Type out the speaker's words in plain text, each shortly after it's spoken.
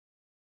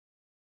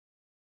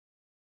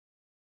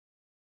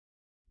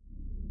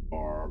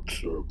Dark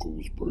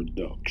Circles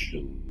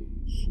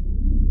Productions.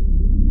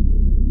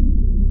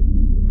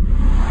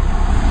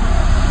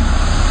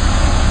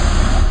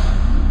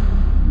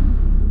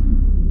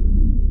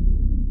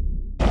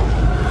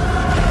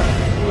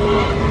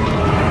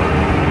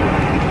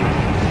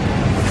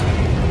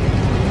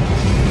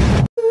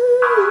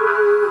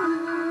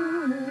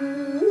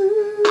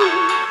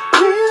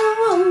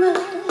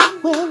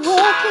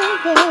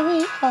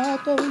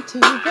 Going to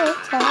the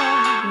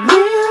top.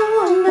 Real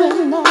woman.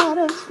 We're not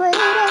afraid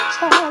of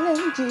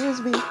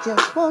challenges, we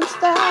just won't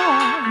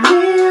stop.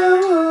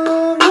 Real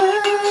woman.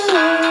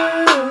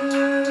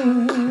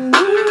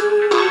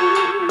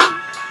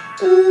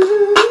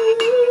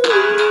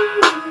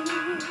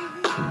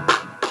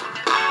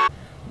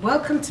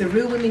 Welcome to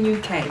Real Women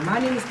UK. My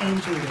name is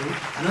Angel Lee,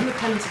 and on the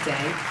panel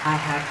today I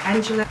have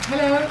Angela.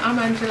 Hello, I'm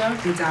Angela.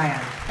 And Diane.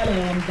 Hello,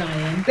 I'm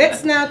Diane.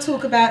 Let's now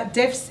talk about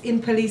deaths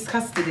in police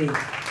custody.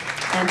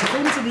 And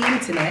according to the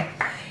internet,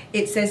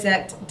 it says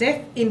that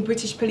death in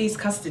British police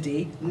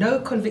custody, no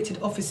convicted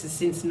officers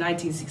since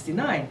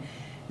 1969.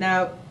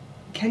 Now,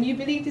 can you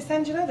believe this,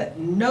 Angela, that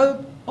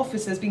no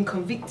officer has been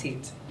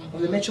convicted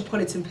of the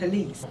Metropolitan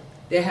Police?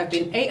 There have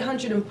been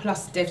 800 and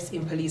plus deaths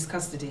in police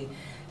custody.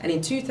 And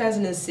in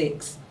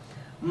 2006,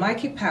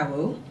 Mikey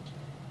Powell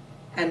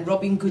and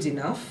Robin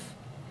Goodenough,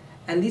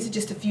 and these are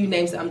just a few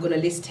names that I'm going to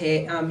list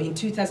here. In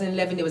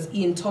 2011, there was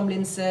Ian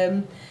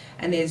Tomlinson,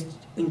 and there's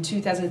in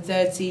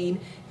 2013,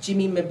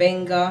 Jimmy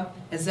Mabenga,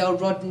 Azelle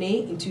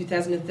Rodney in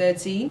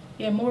 2013.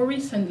 Yeah, more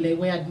recently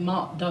we had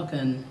Mark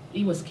Duggan.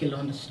 He was killed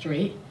on the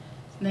street,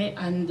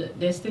 and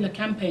there's still a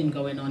campaign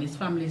going on. His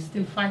family is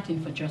still fighting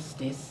for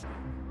justice.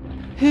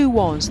 Who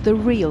was the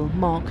real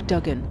Mark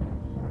Duggan?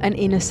 An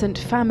innocent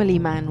family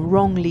man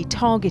wrongly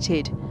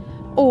targeted,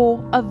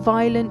 or a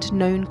violent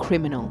known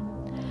criminal?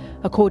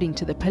 According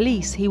to the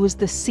police, he was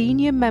the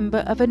senior member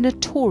of a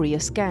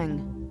notorious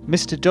gang.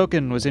 Mr.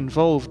 Duggan was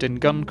involved in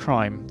gun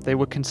crime. They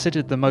were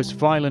considered the most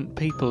violent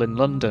people in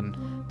London.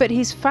 But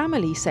his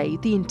family say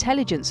the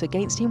intelligence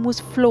against him was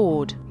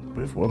flawed.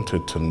 We've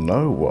wanted to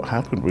know what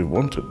happened. We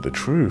wanted the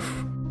truth.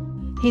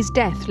 His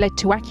death led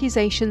to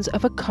accusations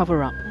of a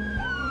cover-up,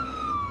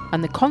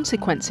 and the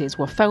consequences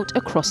were felt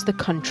across the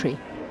country.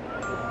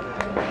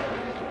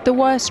 The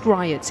worst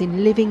riots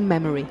in living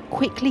memory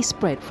quickly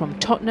spread from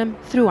Tottenham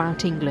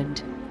throughout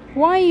England.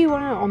 Why are you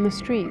out on the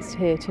streets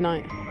here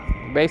tonight?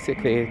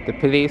 Basically, the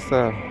police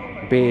are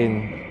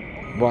being,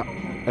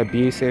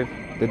 abusive.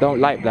 They don't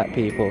like black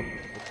people.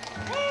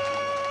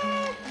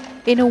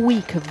 In a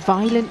week of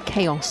violent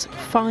chaos,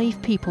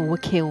 5 people were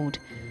killed.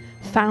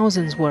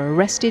 Thousands were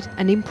arrested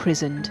and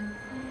imprisoned.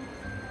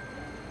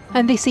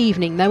 And this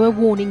evening there were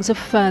warnings of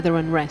further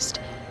unrest,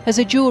 as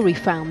a jury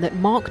found that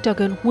Mark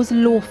Duggan was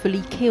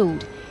lawfully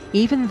killed,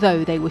 even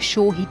though they were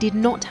sure he did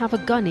not have a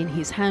gun in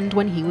his hand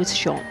when he was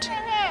shot.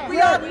 We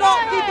are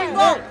not giving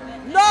up!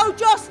 No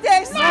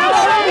justice!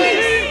 No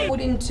peace!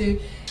 According to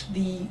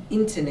the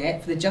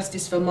internet, for the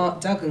Justice for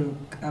Mark Duggan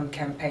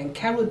campaign,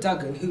 Carol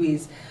Duggan, who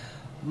is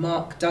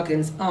Mark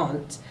Duggan's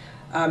aunt,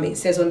 it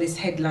says on this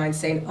headline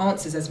saying,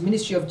 answers as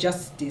Ministry of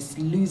Justice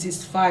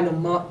loses file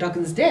on Mark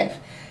Duggan's death.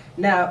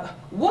 Now,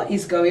 what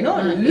is going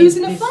on?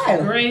 Losing a file?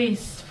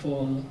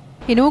 Disgraceful.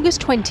 In August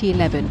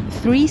 2011,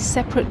 3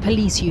 separate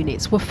police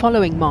units were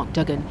following Mark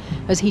Duggan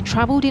as he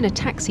travelled in a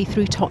taxi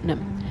through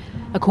Tottenham.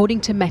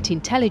 According to Met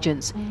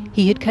Intelligence,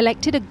 he had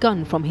collected a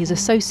gun from his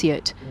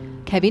associate.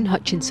 Kevin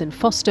Hutchinson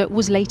Foster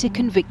was later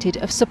convicted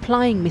of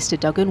supplying Mr.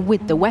 Duggan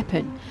with the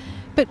weapon.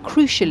 But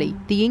crucially,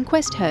 the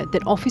inquest heard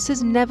that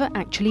officers never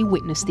actually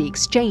witnessed the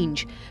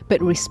exchange,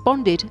 but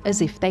responded as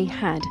if they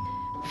had,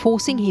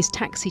 forcing his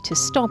taxi to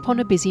stop on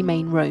a busy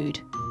main road.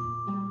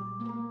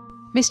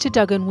 Mr.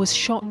 Duggan was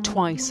shot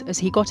twice as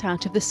he got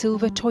out of the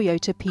silver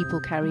Toyota people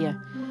carrier.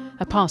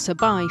 A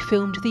passer-by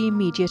filmed the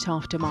immediate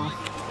aftermath.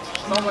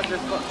 Someone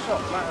just got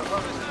shot.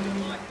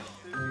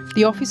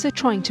 The officer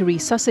trying to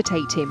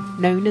resuscitate him,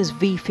 known as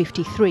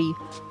V53,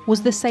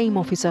 was the same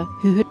officer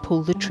who had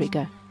pulled the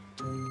trigger.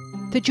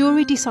 The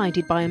jury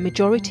decided by a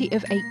majority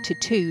of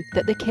 8-2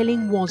 that the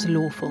killing was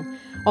lawful.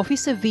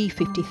 Officer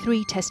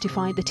V53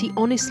 testified that he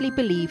honestly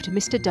believed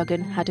Mr.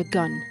 Duggan had a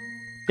gun.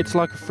 It's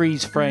like a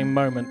freeze-frame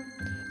moment.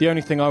 The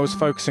only thing I was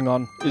focusing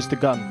on is the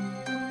gun.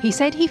 He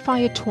said he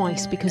fired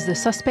twice because the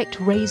suspect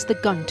raised the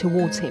gun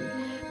towards him,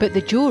 but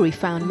the jury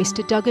found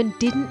Mr. Duggan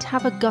didn't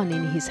have a gun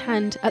in his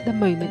hand at the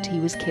moment he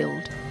was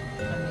killed.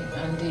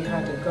 And he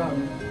had a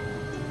gun.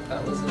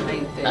 That was the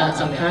main thing.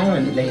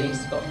 Apparently,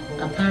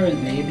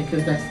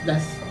 because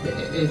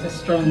there's a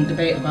strong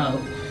debate about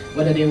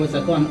whether there was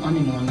a gun on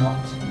him or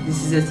not.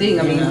 This is the thing,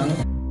 I mean...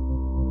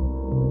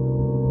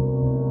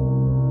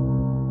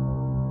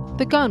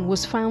 The gun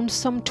was found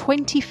some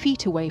 20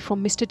 feet away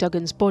from Mr.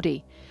 Duggan's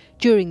body.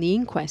 During the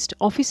inquest,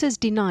 officers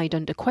denied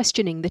under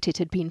questioning that it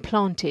had been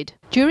planted.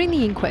 During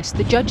the inquest,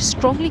 the judge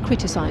strongly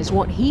criticised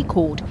what he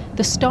called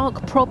the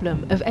stark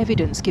problem of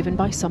evidence given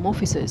by some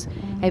officers,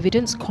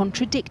 evidence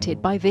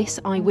contradicted by this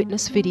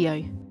eyewitness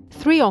video.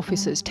 3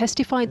 officers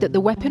testified that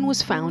the weapon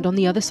was found on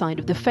the other side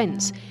of the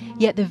fence,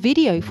 yet the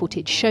video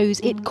footage shows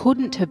it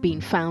couldn't have been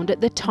found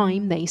at the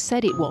time they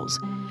said it was.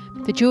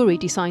 The jury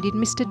decided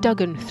Mr.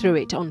 Duggan threw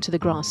it onto the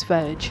grass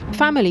verge.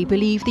 Family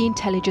believe the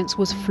intelligence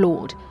was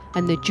flawed,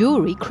 and the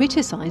jury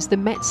criticised the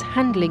Met's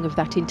handling of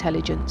that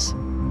intelligence.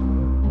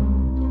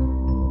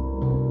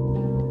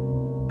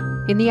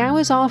 In the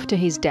hours after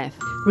his death,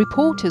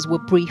 reporters were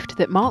briefed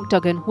that Mark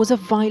Duggan was a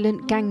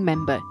violent gang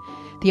member.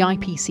 The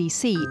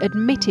IPCC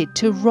admitted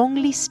to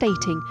wrongly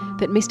stating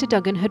that Mr.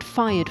 Duggan had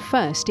fired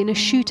first in a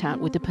shootout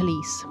with the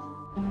police.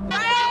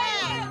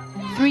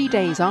 3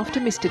 days after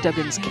Mr.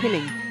 Duggan's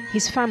killing,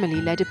 his family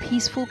led a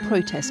peaceful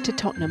protest to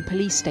Tottenham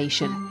Police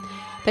Station.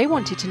 They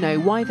wanted to know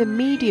why the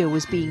media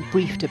was being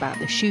briefed about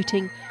the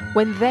shooting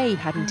when they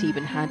hadn't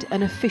even had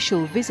an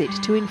official visit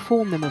to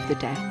inform them of the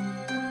death.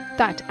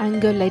 That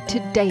anger led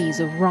to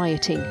days of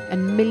rioting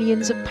and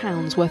millions of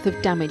pounds worth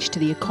of damage to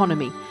the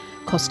economy,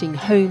 costing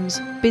homes,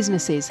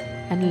 businesses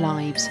and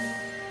lives.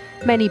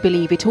 Many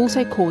believe it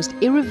also caused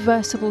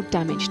irreversible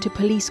damage to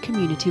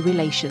police-community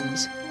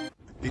relations.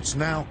 It's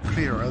now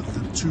clearer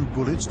that 2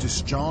 bullets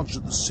discharged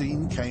at the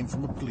scene came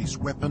from a police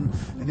weapon,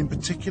 and in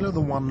particular the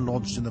one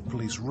lodged in a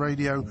police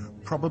radio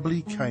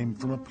probably came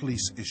from a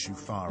police-issue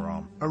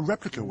firearm. A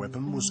replica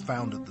weapon was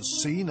found at the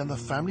scene, and the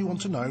family want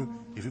to know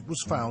if it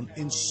was found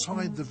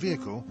inside the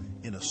vehicle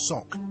in a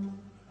sock.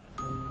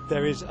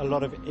 There is a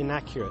lot of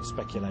inaccurate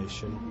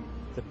speculation.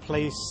 The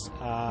police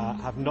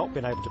have not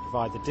been able to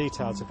provide the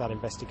details of that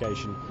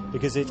investigation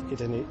because it's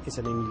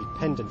an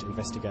independent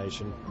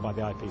investigation by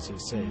the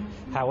IPCC.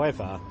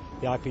 However,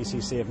 the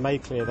IPCC have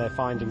made clear their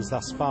findings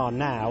thus far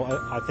now.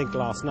 I think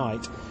last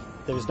night,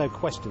 there is no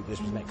question that this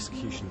was an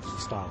execution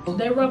style.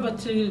 They're rather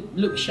to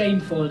look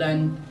shameful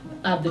than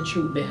have the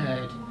truth be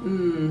heard.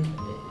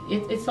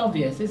 It's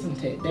obvious,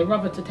 isn't it? They're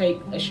rather to take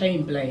a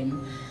shame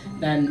blame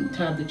than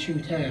to have the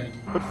truth heard.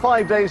 But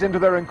 5 days into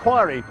their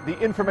inquiry, the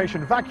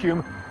information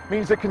vacuum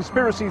means that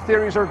conspiracy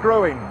theories are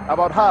growing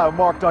about how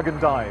Mark Duggan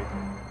died.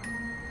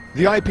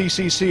 The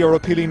IPCC are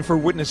appealing for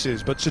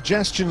witnesses, but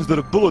suggestions that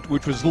a bullet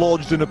which was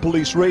lodged in a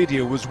police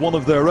radio was one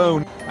of their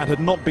own and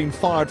had not been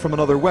fired from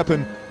another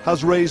weapon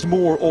has raised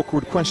more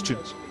awkward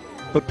questions.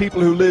 But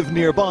people who live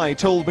nearby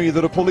told me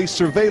that a police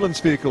surveillance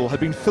vehicle had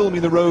been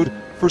filming the road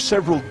for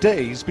several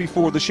days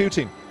before the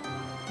shooting.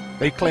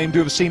 They claim to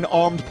have seen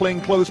armed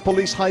plainclothes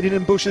police hiding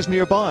in bushes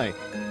nearby,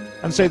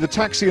 and say the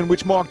taxi in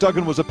which Mark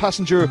Duggan was a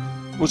passenger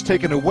was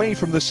taken away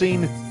from the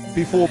scene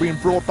before being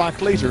brought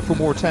back later for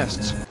more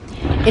tests.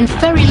 In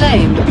Ferry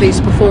Lane, the police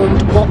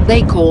performed what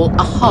they call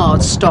a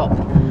hard stop.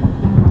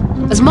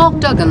 As Mark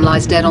Duggan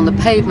lies dead on the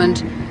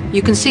pavement,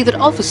 you can see that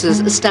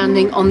officers are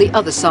standing on the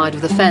other side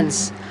of the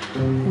fence.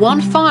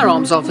 One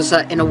firearms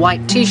officer in a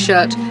white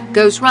t-shirt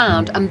goes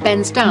round and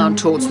bends down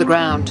towards the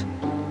ground.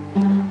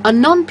 A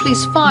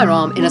non-police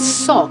firearm in a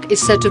sock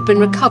is said to have been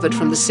recovered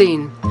from the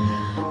scene.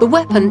 The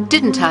weapon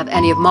didn't have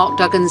any of Mark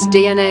Duggan's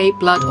DNA,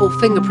 blood or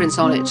fingerprints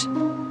on it.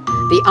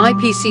 The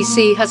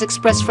IPCC has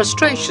expressed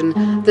frustration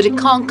that it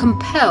can't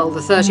compel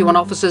the 31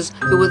 officers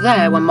who were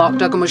there when Mark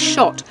Duggan was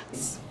shot.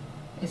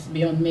 It's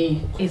beyond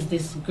me. It's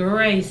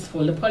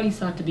disgraceful. The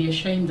police are to be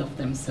ashamed of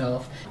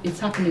themselves. It's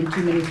happening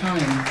too many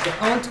times. The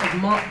aunt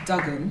of Mark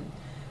Duggan,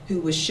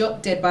 who was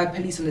shot dead by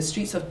police on the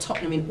streets of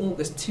Tottenham in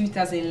August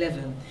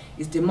 2011,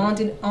 is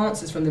demanding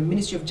answers from the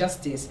Ministry of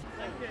Justice.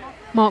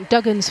 Mark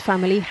Duggan's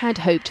family had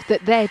hoped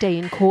that their day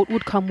in court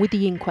would come with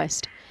the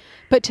inquest.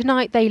 But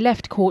tonight they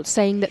left court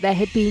saying that there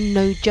had been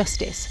no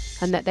justice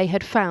and that they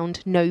had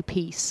found no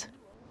peace.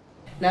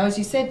 Now, as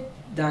you said,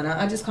 Dana,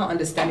 I just can't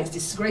understand. It's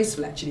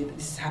disgraceful, actually, that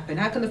this has happened.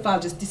 How can the file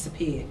just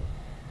disappear?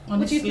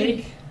 Honestly, what do you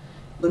think?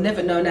 We'll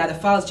never know now. The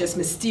file's just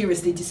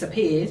mysteriously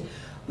disappeared.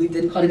 With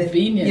the,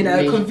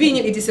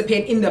 conveniently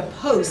disappeared in the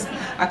post.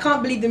 I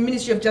can't believe the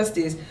Ministry of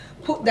Justice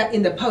put that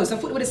in the post. I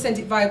thought they would have sent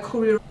it via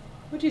courier.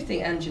 What do you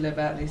think, Angela,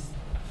 about this?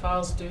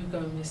 Files do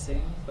go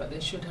missing, but they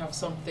should have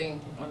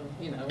something on,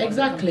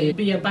 Exactly,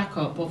 be a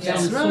backup of some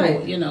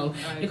sort,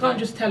 You can't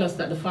just tell us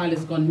that the file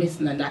has gone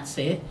missing and that's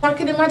it. I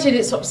can imagine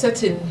it's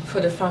upsetting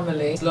for the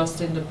family. It's lost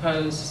in the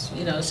post,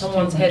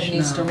 someone's head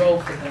needs to roll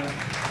for them.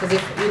 Because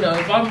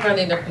if I'm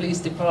running a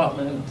police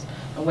department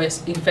and we're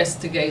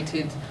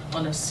investigated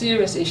on a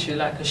serious issue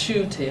like a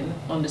shooting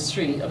on the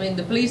street,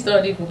 the police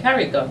don't even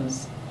carry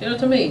guns, you know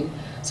what I mean?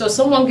 So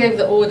someone gave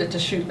the order to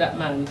shoot that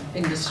man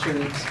in the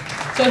street.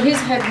 So his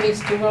head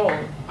needs to roll.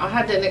 I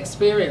had an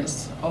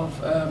experience of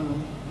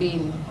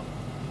being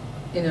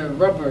in a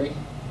robbery,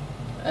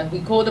 and we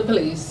called the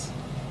police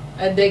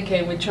and they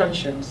came with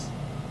truncheons.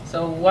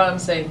 So what I'm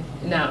saying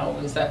now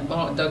is that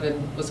Mark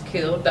Duggan was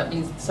killed. That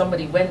means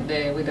somebody went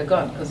there with a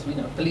gun, because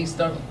police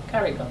don't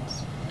carry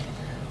guns.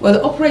 Well,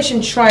 the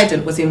Operation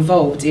Trident was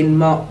involved in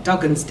Mark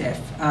Duggan's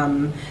death,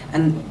 and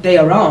they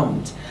are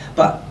armed.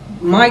 But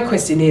my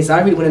question is, I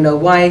really want to know,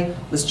 why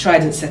was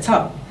Trident set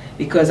up?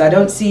 Because I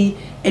don't see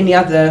any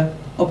other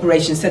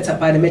operation set up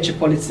by the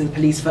Metropolitan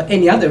Police for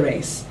any other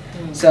race.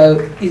 So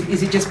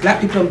is it just black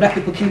people on black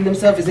people killing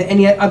themselves? Is there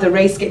any other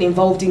race getting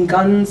involved in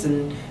guns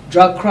and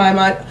drug crime?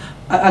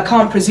 I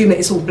can't presume that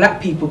it's all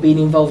black people being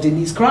involved in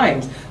these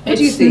crimes. What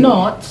do you think?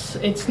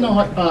 It's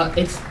not, but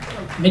it's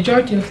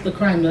majority of the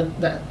crime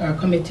that are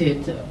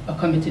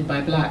committed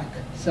by black.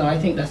 So I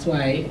think that's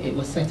why it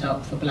was set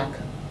up for black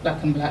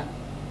and black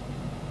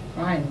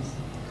crimes.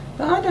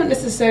 But I don't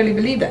necessarily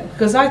believe that,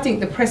 because I think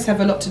the press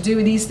have a lot to do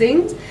with these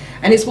things,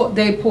 and it's what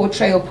they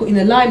portray or put in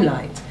the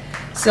limelight.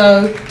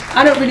 So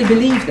I don't really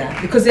believe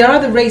that, because there are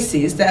other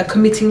races that are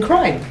committing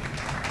crime.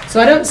 So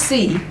I don't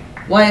see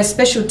why a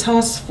special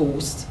task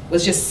force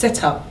was just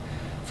set up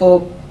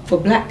for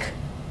black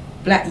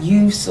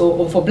youths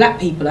or for black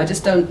people. I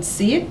just don't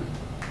see it.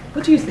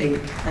 What do you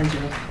think,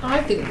 Angela?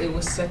 I think it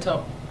was set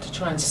up to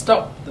try and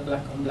stop the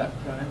black on black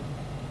crime.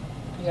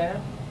 Yeah.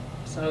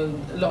 So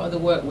a lot of the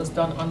work was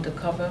done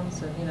undercover.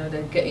 So, you know,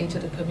 they'd get into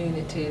the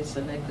communities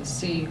and they could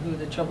see who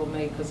the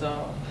troublemakers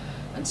are.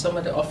 And some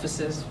of the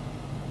officers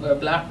were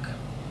black.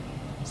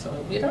 So,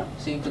 you know,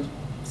 so you could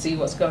see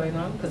what's going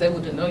on, because they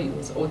wouldn't know you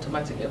was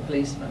automatically a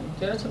policeman.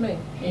 Do you know what I mean?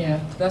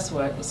 Yeah. So that's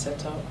why it was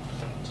set up,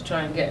 to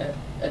try and get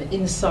an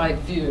inside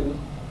view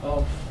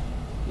of,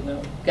 you know,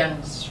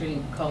 gang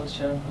street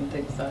culture and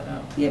things like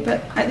that. Yeah,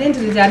 but at the end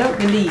of the day, I don't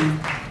believe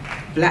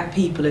black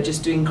people are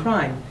just doing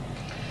crime.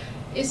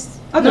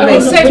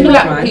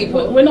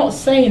 We're not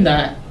saying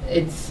that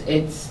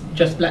it's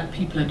just black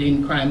people are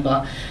doing crime,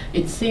 but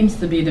it seems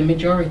to be the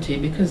majority,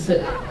 because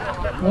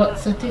what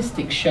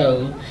statistics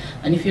show,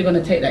 and if you're going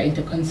to take that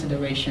into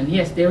consideration,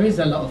 yes, there is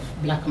a lot of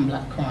black on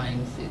black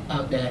crimes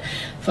out there.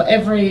 For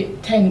every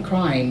 10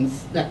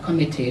 crimes that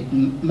committed,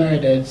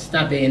 murder,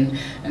 stabbing,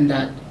 and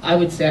that, I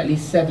would say at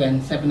least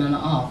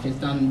 7.5 is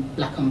done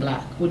black on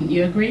black. Wouldn't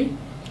you agree?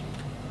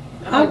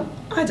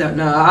 I don't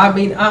know. I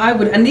mean, I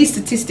would, and these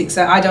statistics,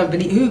 I don't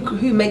believe,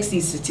 who makes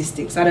these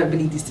statistics? I don't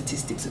believe these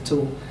statistics at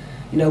all.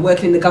 You know,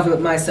 working in the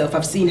government myself,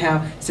 I've seen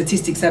how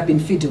statistics have been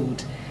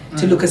fiddled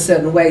to look a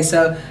certain way,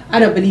 so I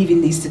don't believe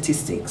in these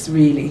statistics,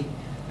 really.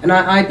 And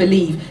I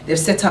believe they've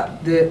set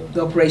up the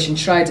Operation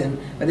Trident,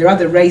 but there are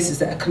other races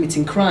that are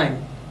committing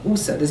crime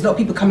also. There's a lot of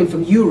people coming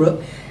from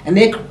Europe, and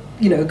they're,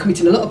 you know,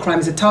 committing a lot of crime.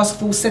 Is a task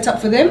force set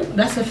up for them?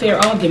 That's a fair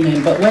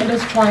argument, but when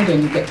does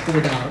Trident get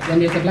pulled out? When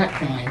there's a black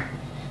crime.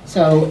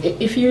 So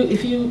if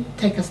you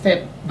take a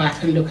step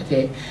back and look at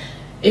it,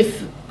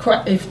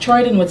 if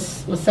Trident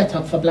was set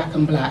up for black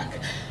and black,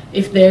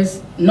 if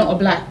there's not a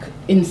black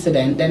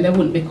incident, then they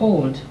wouldn't be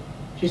called.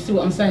 Do you see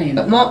what I'm saying?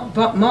 But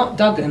Mark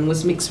Duggan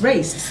was mixed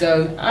race,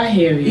 so I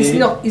hear you.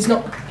 He's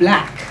not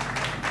black.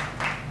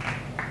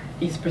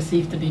 He's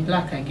perceived to be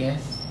black, I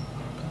guess,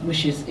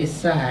 which is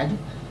sad,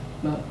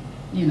 but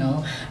you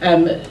know,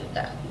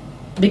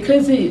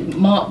 because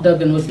Mark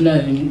Duggan was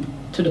known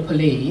to the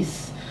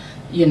police,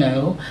 you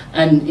know,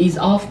 and he's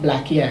half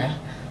black, yeah.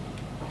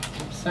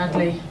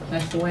 Sadly,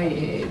 that's the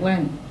way it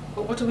went.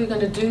 But what are we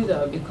going to do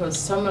though? Because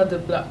some of the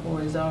black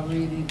boys are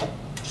really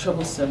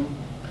troublesome.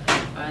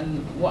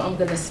 And what I'm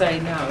going to say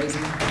now is,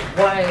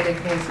 why are they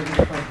causing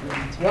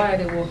problems? Why are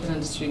they walking on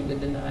the street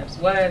with the knives?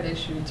 Why are they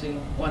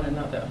shooting one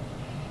another?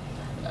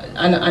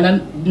 And I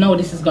know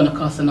this is going to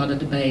cause another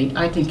debate.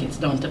 I think it's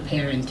down to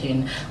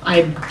parenting.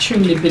 I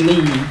truly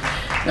believe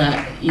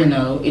that, you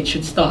know, it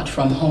should start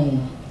from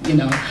home. You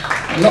know,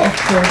 a lot of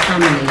poor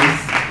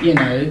families, you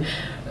know,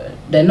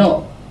 they're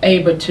not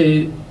able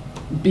to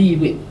be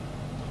with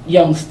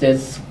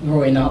youngsters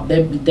growing up.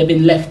 They've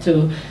been left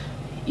to,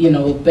 you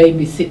know,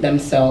 babysit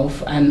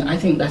themselves, and I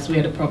think that's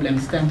where the problem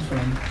stems from.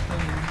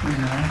 You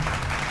know,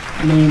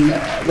 I mean,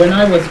 when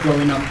I was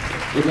growing up,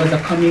 it was a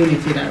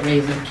community that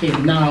raised a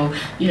kid. Now,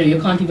 you know, you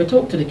can't even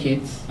talk to the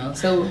kids.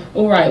 So,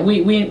 all right,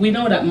 we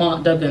know that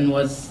Mark Duggan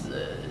was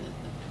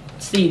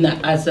seen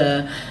as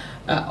a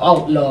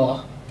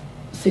outlaw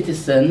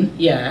citizen,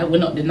 yeah, we're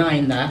not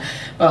denying that,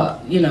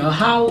 but you know,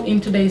 how in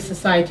today's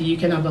society you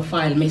can have a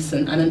file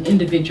missing and an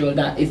individual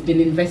that has been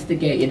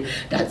investigated,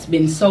 that's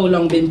been so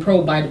long been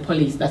probed by the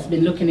police, that's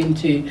been looking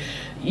into,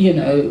 you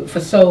know, for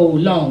so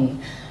long,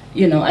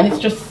 you know, and it's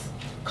just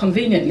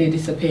conveniently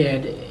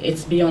disappeared.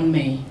 It's beyond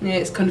me. Yeah,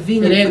 it's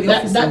convenient.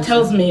 That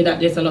tells me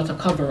that there's a lot of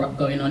cover-up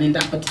going on in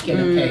that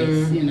particular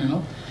case, you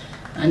know,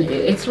 and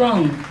it's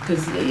wrong,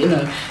 because you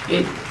know,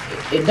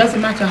 it doesn't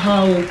matter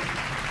how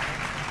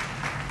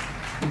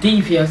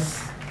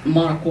devious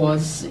Mark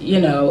was, you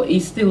know,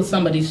 he's still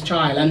somebody's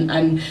child,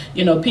 and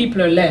you know,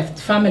 people are left,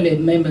 family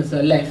members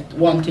are left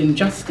wanting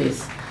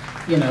justice,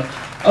 you know.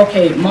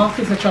 Okay, Mark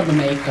is a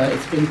troublemaker,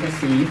 it's been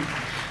perceived,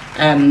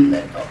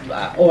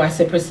 or I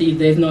say perceived,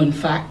 there's no in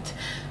fact.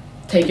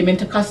 Take him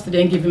into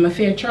custody and give him a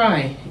fair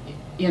try,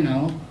 you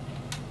know.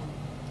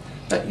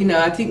 But you know,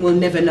 I think we'll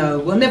never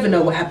know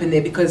what happened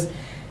there, because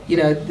you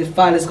know, the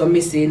file has gone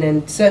missing,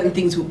 and certain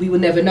things we will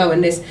never know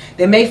unless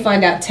they may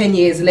find out 10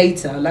 years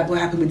later, like what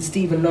happened with the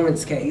Stephen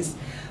Lawrence case.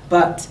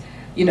 But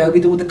you know,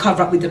 with all the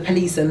cover up with the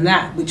police and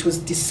that, which was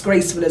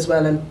disgraceful as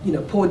well, and you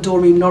know, poor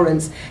Doreen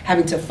Lawrence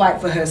having to fight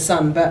for her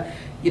son. But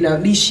you know,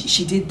 at least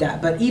she did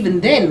that. But even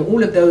then,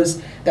 all of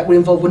those that were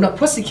involved were not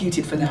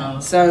prosecuted for that. No,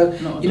 so,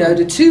 you know,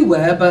 the 2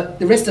 were, but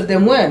the rest of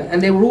them weren't,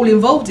 and they were all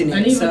involved in it.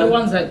 And even the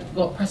ones that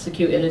got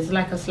prosecuted, it's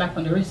like a slap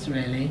on the wrist,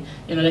 really.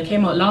 You know, they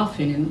came out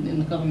laughing in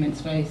the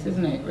government's face,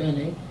 isn't it,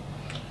 really?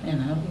 You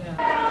know.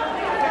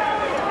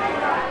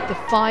 The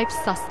 5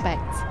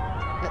 suspects,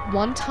 at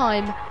one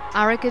time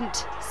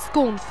arrogant,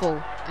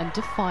 scornful and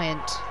defiant.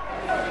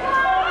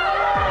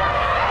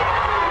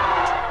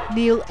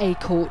 Neil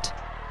Aycourt,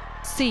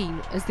 seen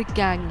as the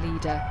gang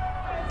leader.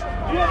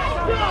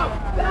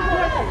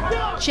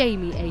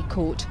 Jamie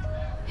Aycourt,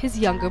 his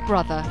younger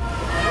brother.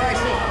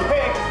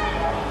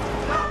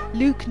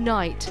 Luke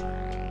Knight,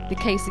 the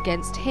case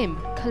against him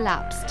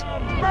collapsed.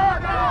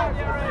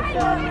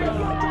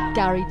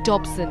 Gary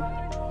Dobson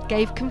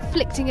gave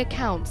conflicting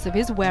accounts of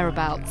his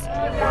whereabouts.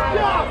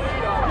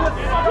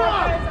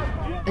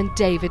 And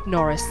David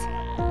Norris,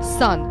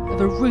 son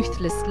of a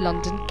ruthless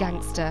London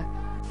gangster.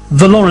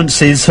 The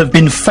Lawrences have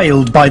been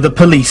failed by the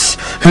police,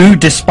 who,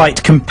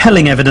 despite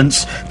compelling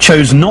evidence,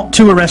 chose not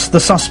to arrest the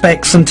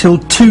suspects until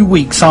 2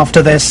 weeks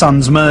after their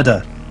son's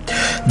murder.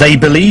 They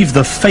believe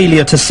the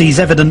failure to seize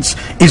evidence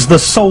is the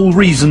sole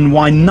reason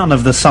why none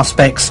of the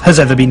suspects has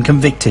ever been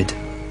convicted.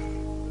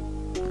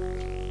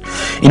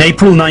 In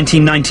April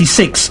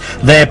 1996,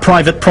 their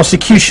private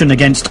prosecution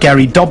against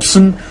Gary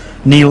Dobson,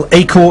 Neil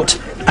Aycourt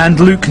and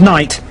Luke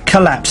Knight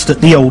collapsed at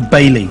the Old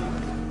Bailey.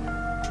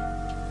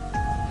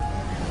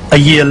 A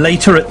year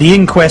later at the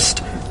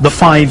inquest, the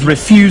 5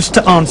 refused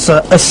to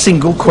answer a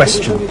single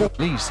question.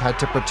 Police had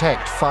to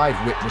protect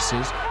 5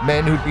 witnesses,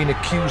 men who'd been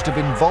accused of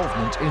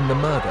involvement in the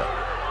murder.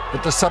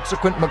 But the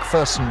subsequent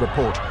Macpherson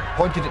report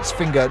pointed its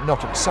finger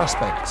not at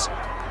suspects,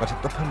 but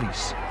at the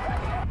police.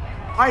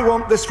 I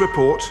want this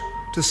report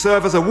to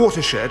serve as a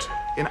watershed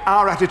in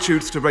our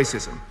attitudes to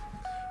racism.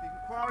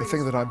 The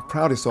thing that I'm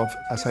proudest of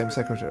as Home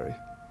Secretary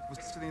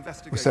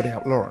was setting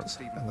up Lawrence,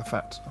 and the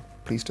fact, I'm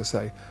pleased to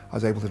say, I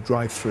was able to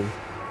drive through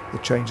the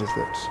changes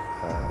that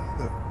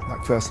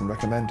Macpherson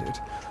recommended,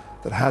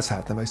 that has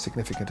had the most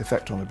significant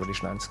effect on the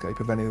British landscape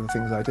of any of the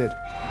things I did.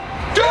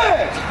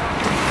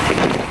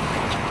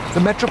 The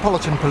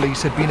Metropolitan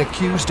Police had been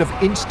accused of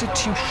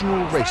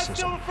institutional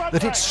racism,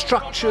 that its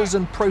structures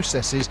and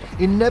processes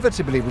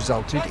inevitably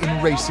resulted in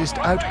racist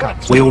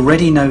outcomes. We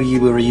already know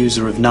you were a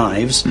user of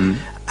knives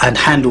and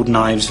handled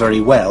knives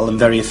very well and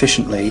very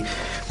efficiently.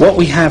 What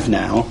we have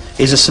now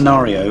is a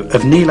scenario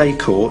of Neil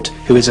Aycourt,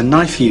 who is a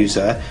knife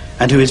user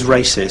and who is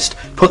racist.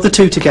 Put the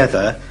 2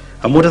 together,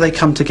 and what do they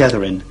come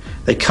together in?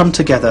 They come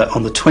together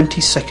on the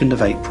 22nd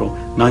of April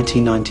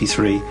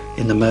 1993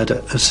 in the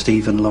murder of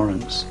Stephen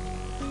Lawrence.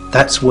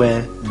 That's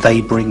where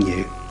they bring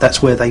you.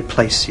 That's where they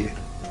place you.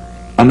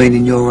 I mean,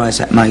 in your eyes,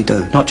 that may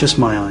do. Not just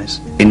my eyes.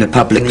 In the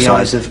public in the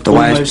eyes of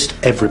almost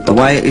everybody. The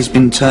way it has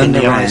been turned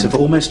around. In the eyes of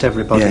almost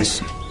everybody.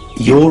 Yes.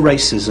 Your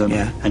racism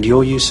and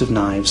your use of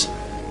knives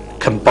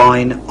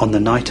combine on the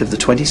night of the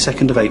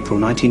 22nd of April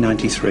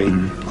 1993,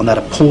 on that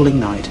appalling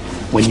night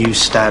when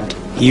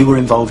you were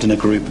involved in a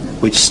group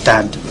which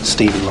stabbed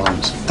Stephen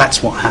Lawrence.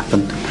 That's what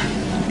happened.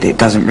 It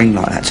doesn't ring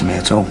like that to me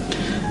at all.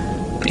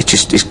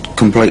 It's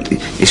completely,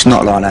 it's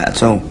not like that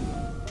at all.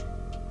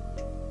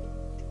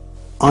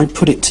 I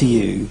put it to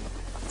you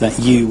that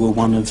you were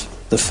one of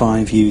the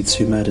 5 youths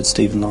who murdered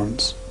Stephen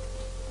Lawrence.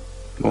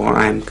 Well,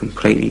 I am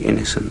completely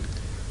innocent.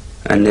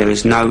 And there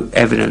is no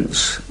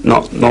evidence,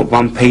 not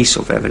one piece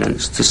of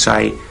evidence, to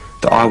say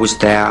that I was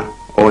there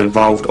or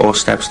involved or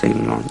stabbed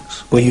Stephen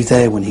Lawrence. Were you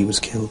there when he was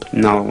killed?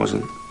 No, I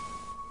wasn't.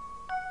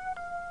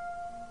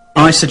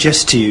 I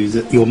suggest to you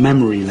that your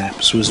memory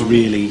lapse was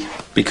really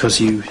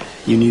because you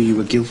knew you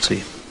were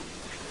guilty.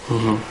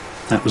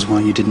 That was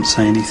why you didn't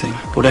say anything.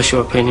 Well, that's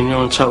your opinion.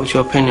 You're entitled to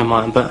your opinion,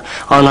 mate. But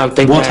I know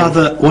deep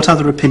down... What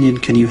other opinion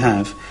can you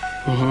have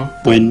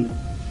when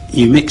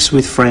you mix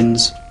with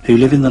friends who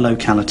live in the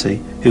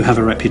locality, who have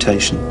a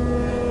reputation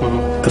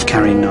of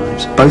carrying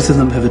knives? Both of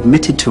them have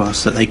admitted to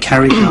us that they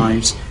carried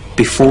knives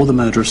before the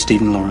murder of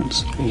Stephen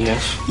Lawrence.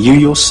 Yes. You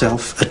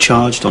yourself are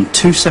charged on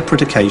 2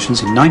 separate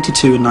occasions, in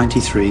 92 and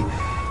 93,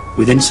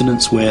 with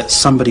incidents where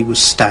somebody was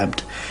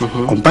stabbed.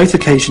 On both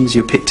occasions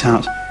you're picked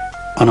out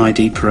on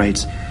ID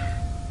parades.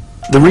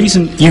 The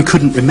reason you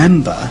couldn't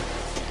remember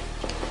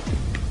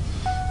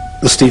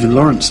the Stephen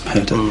Lawrence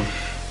murder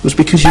was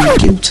because you were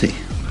guilty.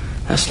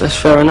 That's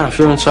fair enough.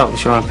 You're entitled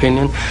to your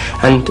opinion,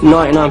 and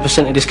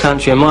 99% of this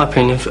country, in my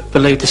opinion,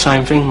 believe the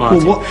same thing,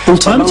 Martin. Well, what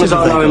alternative? As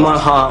long as I know in my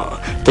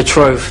heart the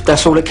truth,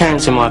 that's all that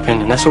counts, in my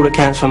opinion. That's all that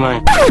counts for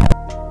me.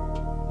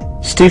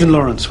 Stephen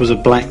Lawrence was a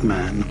black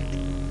man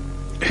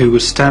who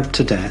was stabbed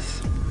to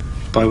death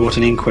by what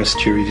an inquest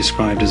jury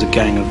described as a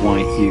gang of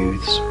white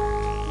youths.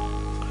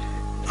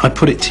 I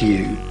put it to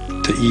you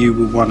that you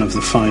were one of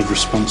the 5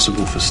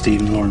 responsible for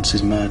Stephen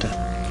Lawrence's murder.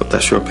 But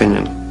that's your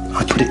opinion.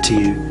 I put it to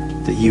you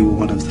that you were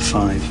one of the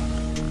 5.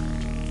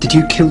 Did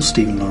you kill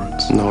Stephen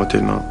Lawrence? No, I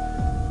did not.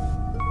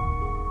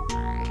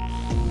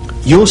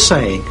 You're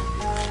saying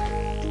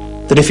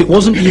that if it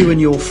wasn't you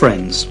and your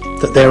friends,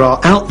 that there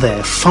are out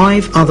there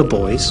 5 other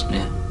boys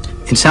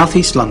in South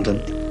East London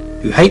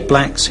who hate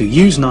blacks, who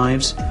use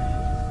knives,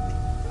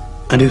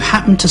 and who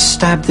happened to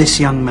stab this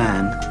young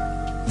man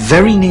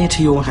very near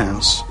to your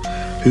house,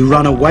 who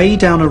run away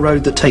down a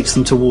road that takes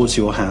them towards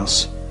your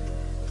house,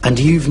 and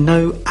you've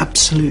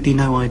absolutely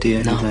no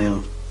idea who they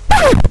are.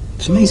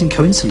 It's an amazing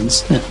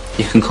coincidence, isn't it?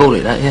 You can call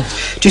it that, yeah.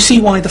 Do you see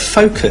why the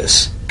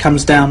focus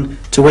comes down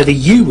to whether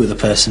you were the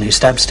person who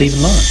stabbed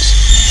Stephen Lawrence?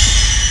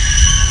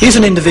 Here's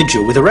an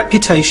individual with a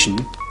reputation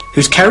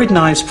who's carried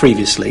knives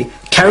previously,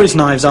 carries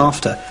knives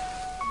after.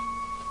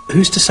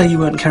 Who's to say you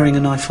weren't carrying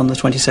a knife on the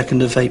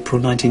 22nd of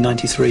April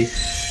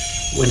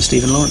 1993 when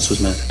Stephen Lawrence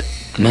was murdered?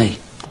 Me.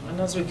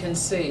 And as we can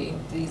see,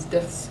 these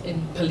deaths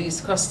in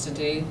police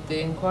custody,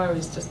 the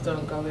inquiries just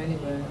don't go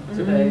anywhere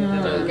today. They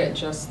don't get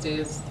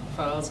justice,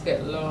 files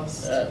get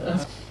lost.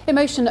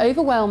 Emotion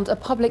overwhelmed a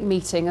public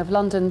meeting of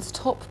London's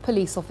top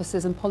police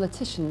officers and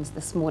politicians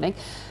this morning.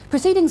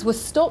 Proceedings were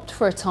stopped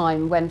for a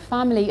time when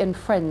family and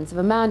friends of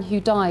a man who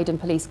died in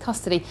police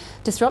custody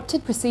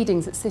disrupted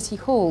proceedings at City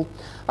Hall.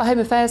 Our Home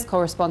Affairs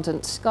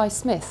correspondent Guy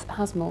Smith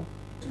has more.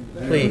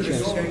 Please.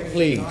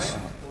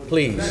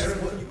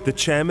 The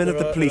chairman of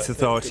the police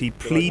authority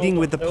pleading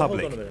with the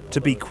public to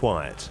be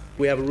quiet.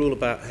 We have a rule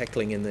about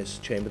heckling in this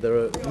chamber. There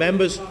are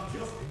members.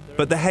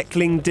 But the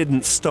heckling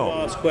didn't stop.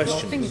 Ask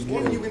questions.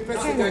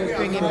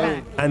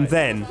 And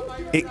then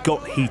it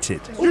got heated.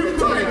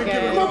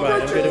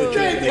 Right,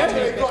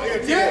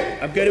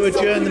 I'm going to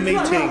adjourn the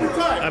meeting.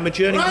 I'm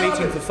adjourning the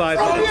meeting for 5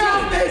 minutes.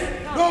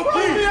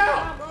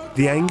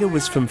 The anger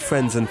was from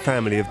friends and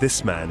family of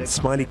this man,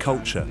 Smiley, the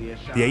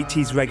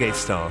 80s reggae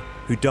star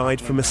who died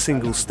from a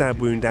single stab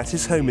wound at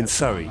his home in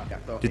Surrey.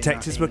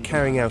 Detectives were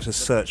carrying out a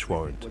search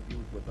warrant.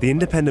 The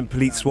independent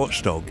police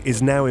watchdog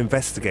is now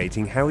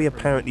investigating how he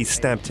apparently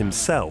stabbed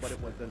himself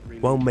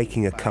while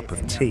making a cup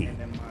of tea.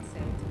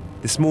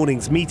 This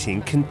morning's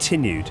meeting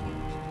continued,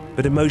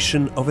 but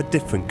emotion of a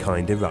different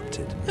kind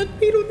erupted. I've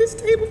been on this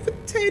table for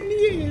 10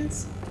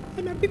 years,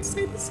 and I've been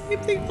saying the same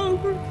thing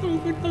over and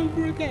over and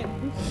over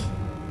again.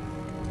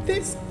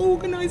 This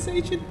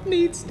organisation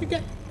needs to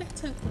get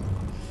better.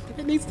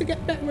 It needs to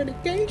get better at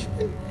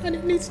engagement, and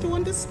it needs to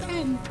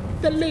understand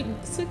the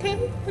links,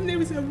 okay? And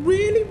there is a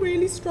really,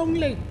 really strong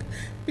link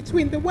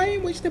between the way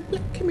in which the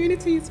black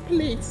community is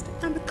policed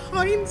and the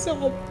kinds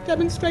of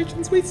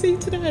demonstrations we see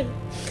today.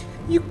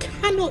 You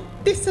cannot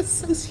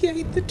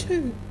disassociate the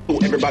two.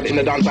 Everybody in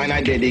the dance line,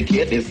 I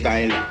dedicate this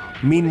style.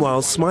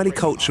 Meanwhile, Smiley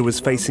was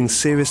facing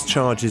serious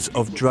charges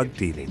of drug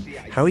dealing.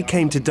 How he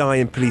came to die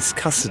in police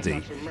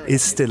custody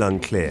is still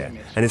unclear,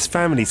 and his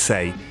family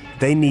say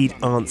they need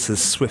answers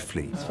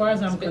swiftly. As far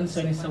as I'm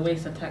concerned, it's a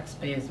waste of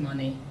taxpayers'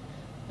 money,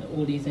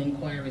 all these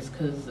inquiries,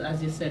 because,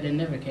 as you said, they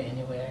never get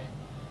anywhere,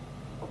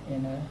 you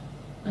know,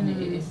 and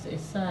it's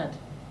sad.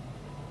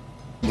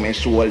 Me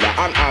shoulder,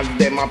 and as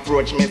them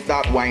approach me,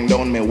 start wind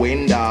down me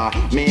window.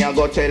 Me I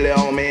go tell you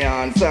how me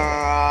answer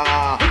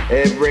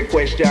every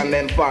question,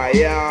 then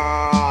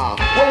fire.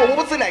 Whoa,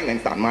 what's the name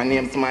then, son? My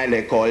name's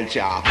Smiley Culture.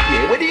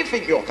 Yeah, where do you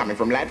think you're coming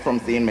from, lad? From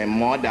seeing me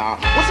mother.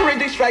 What's the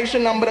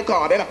registration number of the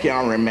car? Then I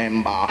can't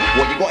remember.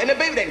 What you got in the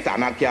building,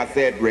 son? I can't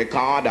say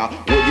recorder.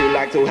 Would you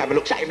like to have a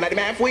look? Shave bloody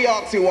man, if we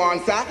ask you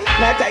answer.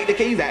 Now take the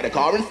keys out of the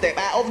car and step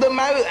out of the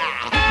motor.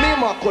 Me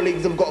and my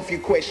colleagues have got a few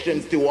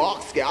questions to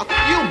ask ya.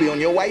 You'll be on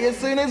your way as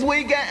soon as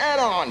we get an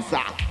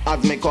answer.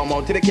 As me come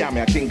out to the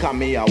camera, I think of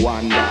me, I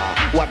wonder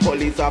what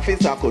police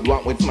officer could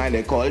want with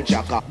Smiley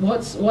Culture.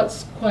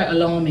 What's quite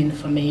alarming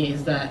for me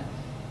is that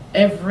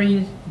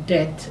every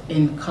death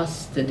in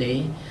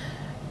custody,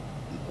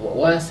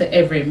 well, I say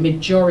every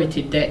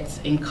majority deaths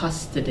in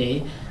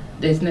custody,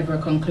 there's never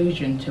a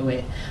conclusion to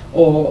it.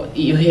 Or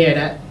you hear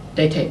that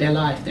they take their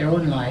life, their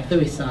own life,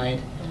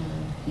 suicide,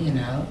 you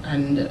know,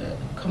 and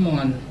come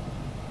on.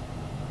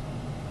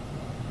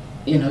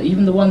 You know,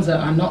 even the ones that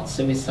are not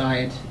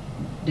suicide,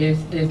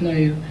 there's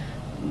never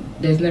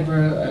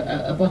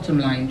a bottom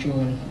line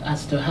drawn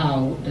as to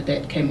how the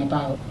death came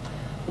about.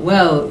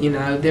 Well, you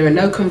know, there are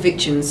no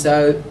convictions,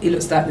 so it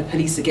looks like the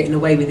police are getting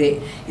away with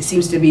it. It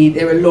seems to be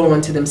they're a law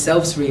unto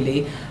themselves,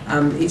 really.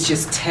 It's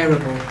just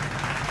terrible.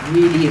 It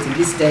really is in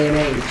this day and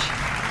age.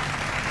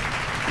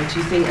 What do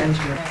you think,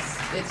 Angela? Yes,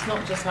 it's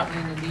not just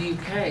happening in the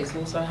UK, it's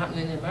also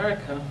happening in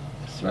America.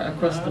 It's right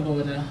across the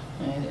border.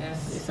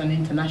 Yes. It's an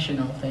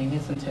international thing,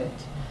 isn't it?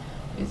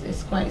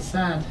 It's quite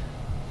sad.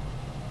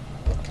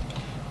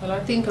 Well, I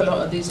think a lot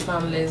of these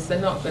families, they're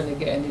not going to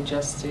get any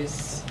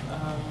justice.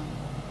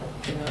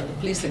 You know, the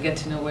police are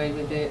getting away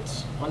with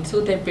it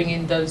until they bring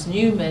in those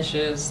new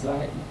measures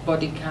like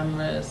body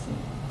cameras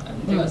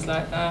and things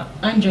like that.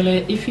 Angela,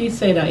 if you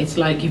say that it's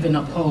like giving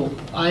up hope,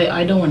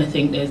 I don't want to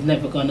think there's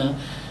never going to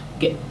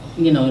get,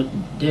 you know,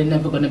 there's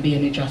never going to be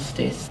any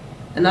justice.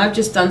 And I've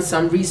just done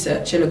some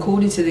research, and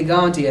according to The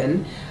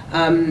Guardian,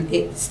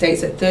 it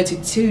states that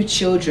 32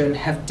 children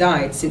have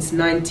died since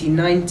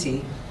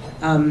 1990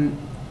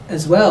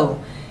 as well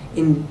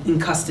in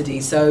custody.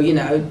 So, you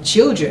know,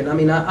 children, I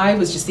mean, I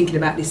was just thinking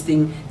about this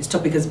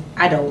topic as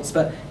adults,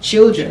 but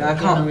children, I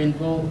can't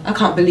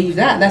believe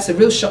that. That's a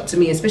real shock to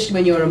me, especially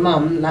when you're a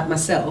mum like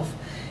myself.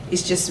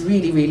 It's just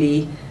really,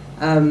 really,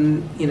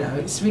 you know,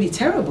 it's really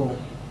terrible.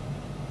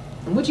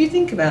 And what do you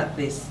think about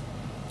this?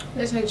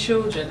 They say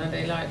children, are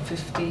they like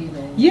 15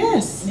 or?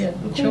 Yes. Yeah,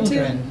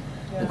 children.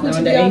 According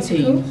to the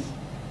article.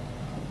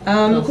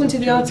 According to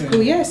the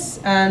article, yes.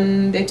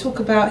 And they talk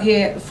about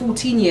here a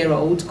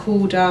 14-year-old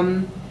called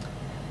Adam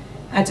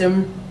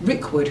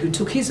Rickwood, who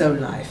took his own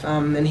life,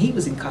 and he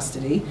was in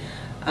custody,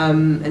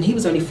 and he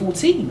was only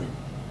 14.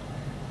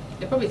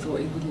 They probably thought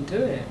he wouldn't do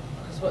it,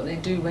 because what they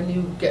do when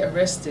you get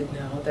arrested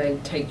now, they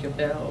take your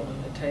bail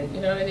and they take,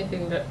 you know,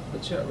 anything that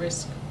puts you at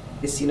risk.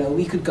 This, you know,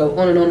 we could go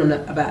on and on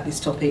about this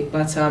topic,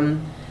 but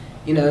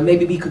you know,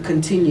 maybe we could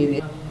continue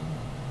it.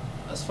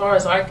 As far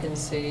as I can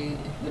see,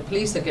 the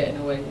police are getting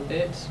away with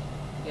it.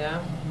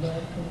 Yeah.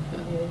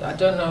 I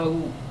don't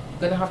know. We're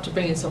going to have to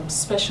bring in some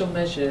special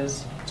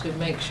measures to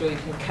make sure you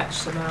can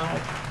catch them out,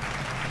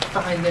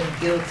 find them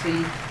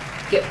guilty,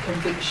 get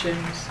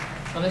convictions.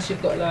 Unless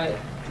you've got, like,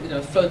 you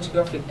know,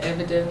 photographic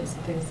evidence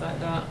and things like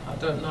that, I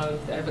don't know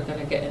if they're ever going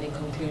to get any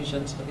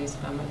conclusions for these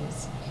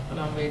families. And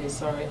I'm really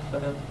sorry for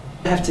them.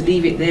 We have to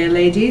leave it there,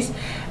 ladies,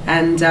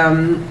 and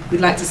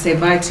we'd like to say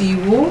bye to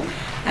you all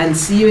and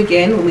see you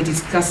again when we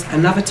discuss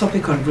another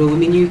topic on Real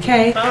Women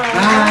UK.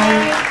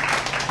 Bye.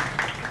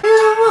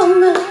 Real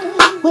woman,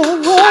 we're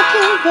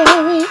working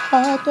very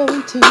hard,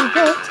 going to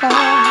the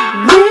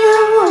top.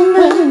 Real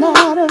woman, we're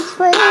not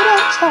afraid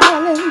of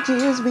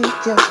challenges, we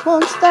just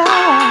won't stop.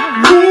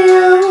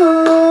 Real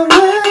woman.